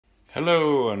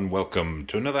Hello and welcome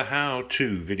to another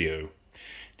how-to video.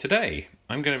 Today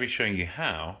I'm going to be showing you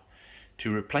how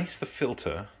to replace the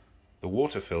filter, the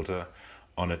water filter,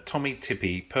 on a Tommee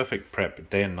Tippee Perfect Prep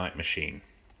day and night machine.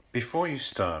 Before you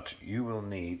start, you will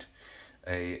need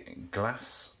a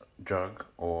glass jug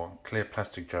or clear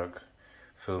plastic jug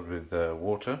filled with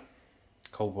water,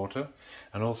 cold water,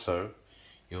 and also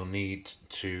you'll need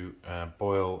to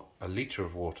boil a litre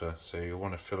of water. So you'll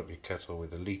want to fill up your kettle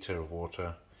with a litre of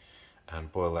water and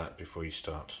boil that before you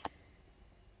start.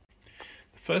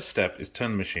 The first step is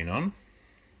turn the machine on.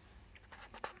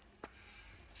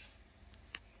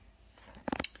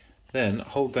 Then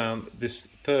hold down this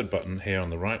third button here on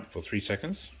the right for 3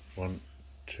 seconds. 1,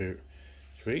 2,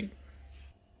 3.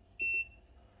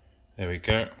 There we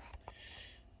go.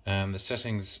 And the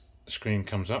settings screen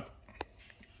comes up.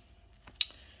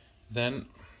 Then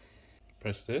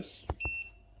press this.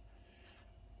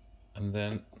 And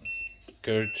then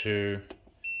go to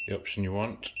the option you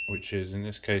want, which is in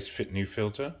this case Fit New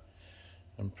Filter,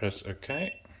 and press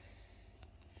OK.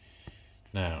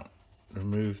 Now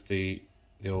remove the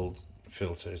old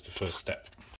filter is the first step.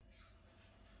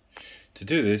 To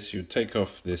do this, you take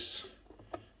off this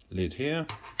lid here,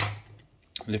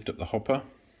 lift up the hopper,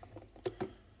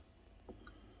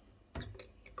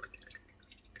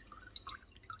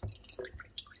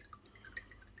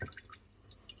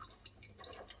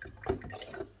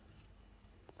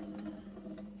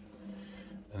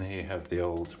 and here you have the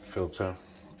old filter,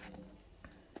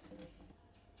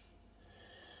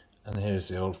 and here's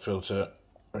the old filter,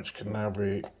 which can now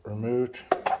be removed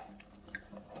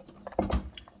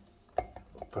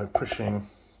by pushing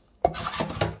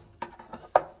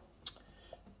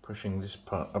this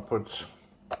part upwards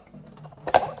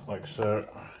like so,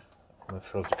 and the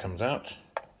filter comes out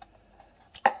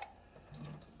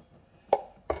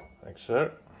like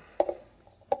so.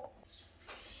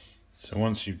 So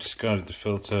once you've discarded the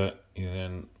filter, you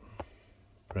then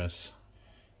press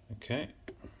OK.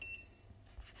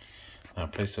 Now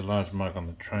place a large mug on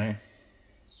the tray.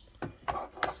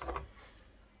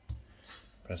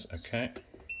 Press OK.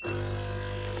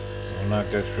 We'll now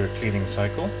go through a cleaning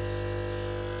cycle.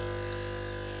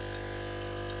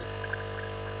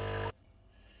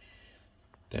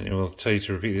 Then it will tell you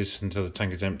to repeat this until the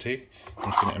tank is empty.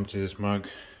 I'm just going to empty this mug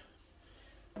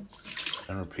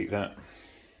and repeat that.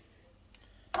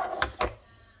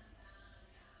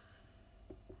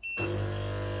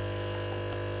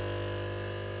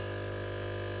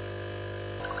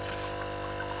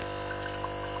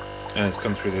 And it's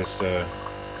come through this a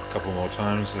couple more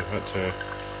times. I've had to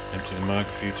empty the mug a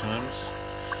few times.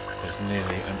 It's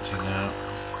nearly empty now.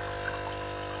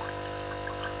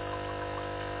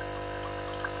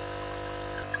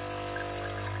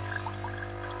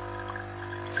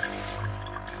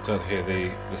 You start to hear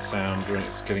the sound when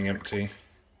it's getting empty.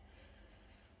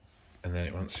 And then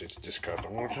it wants you to discard the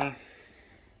water.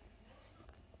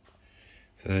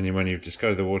 So then when you've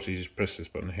discarded the water, you just press this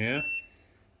button here.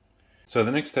 So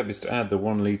the next step is to add the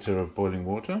 1 litre of boiling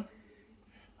water.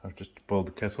 I've just boiled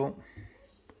the kettle.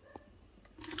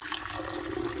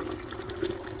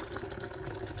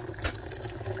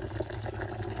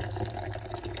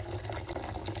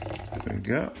 There we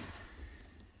go.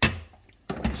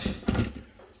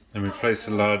 Then we place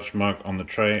the large mug on the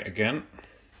tray again.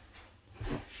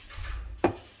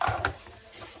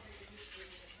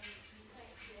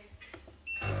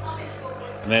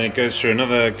 And then it goes through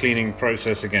another cleaning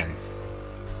process again.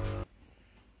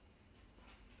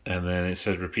 And then it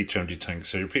says repeat to empty tank,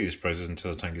 so repeat this process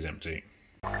until the tank is empty.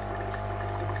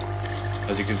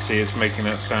 As you can see, it's making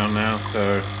that sound now,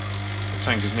 so the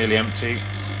tank is nearly empty.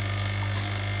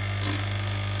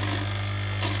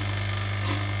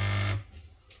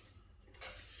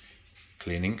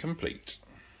 Cleaning complete.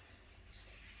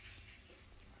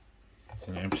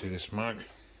 So now empty this mug.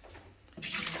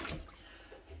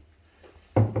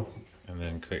 And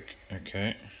then click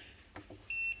OK.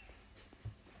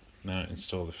 Now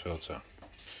install the filter.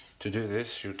 To do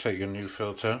this, you'll take your new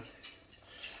filter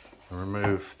and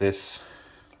remove this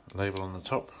label on the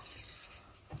top,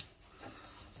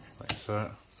 like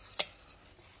so.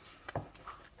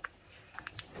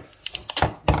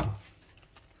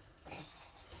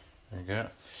 There you go.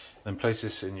 Then place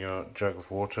this in your jug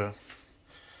of water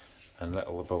and let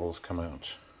all the bubbles come out.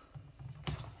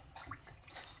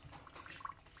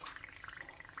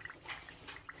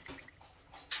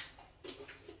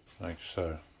 Like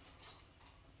so.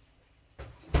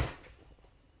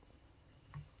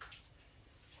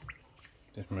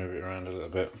 Just move it around a little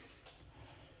bit.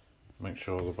 Make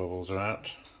sure all the bubbles are out.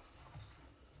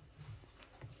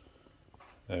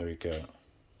 There we go.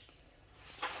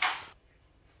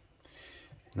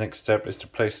 Next step is to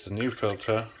place the new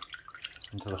filter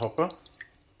into the hopper.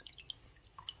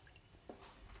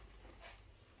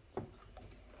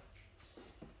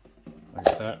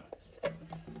 Like that.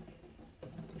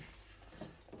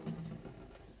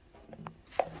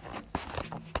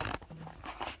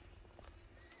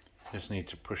 Just need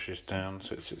to push this down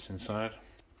so it sits inside.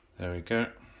 There we go.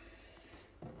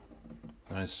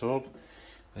 Installed.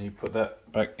 Then you put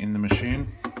that back in the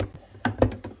machine,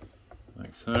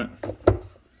 like so.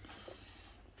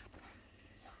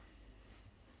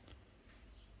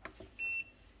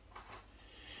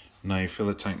 Now you fill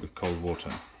the tank with cold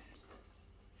water.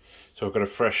 So I've got a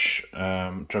fresh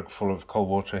jug full of cold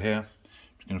water here. I'm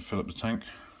just going to fill up the tank.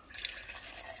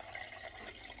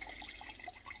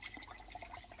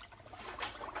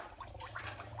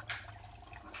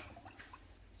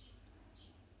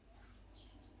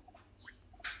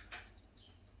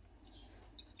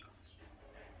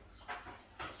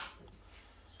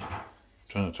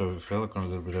 Try not to overfill, I've gone a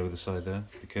little bit over the side there,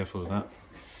 be careful of that.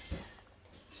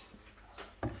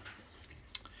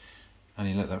 And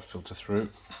you let that filter through.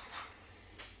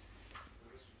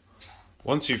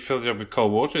 Once you've filled it up with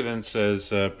cold water, it then says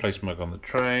place mug on the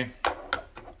tray.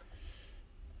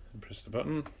 And press the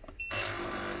button.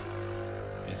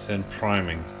 It's then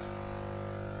priming.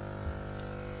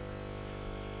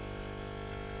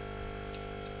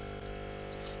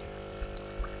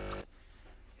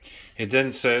 It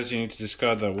then says you need to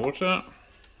discard that water,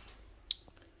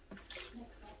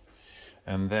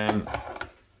 and then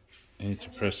you need to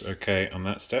press OK on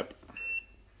that step,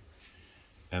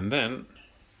 and then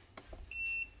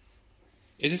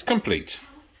it is complete.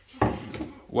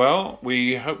 Well,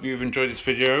 we hope you've enjoyed this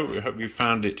video. We hope you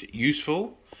found it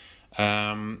useful.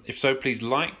 If so, please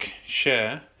like,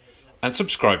 share and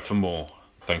subscribe for more.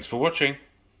 Thanks for watching.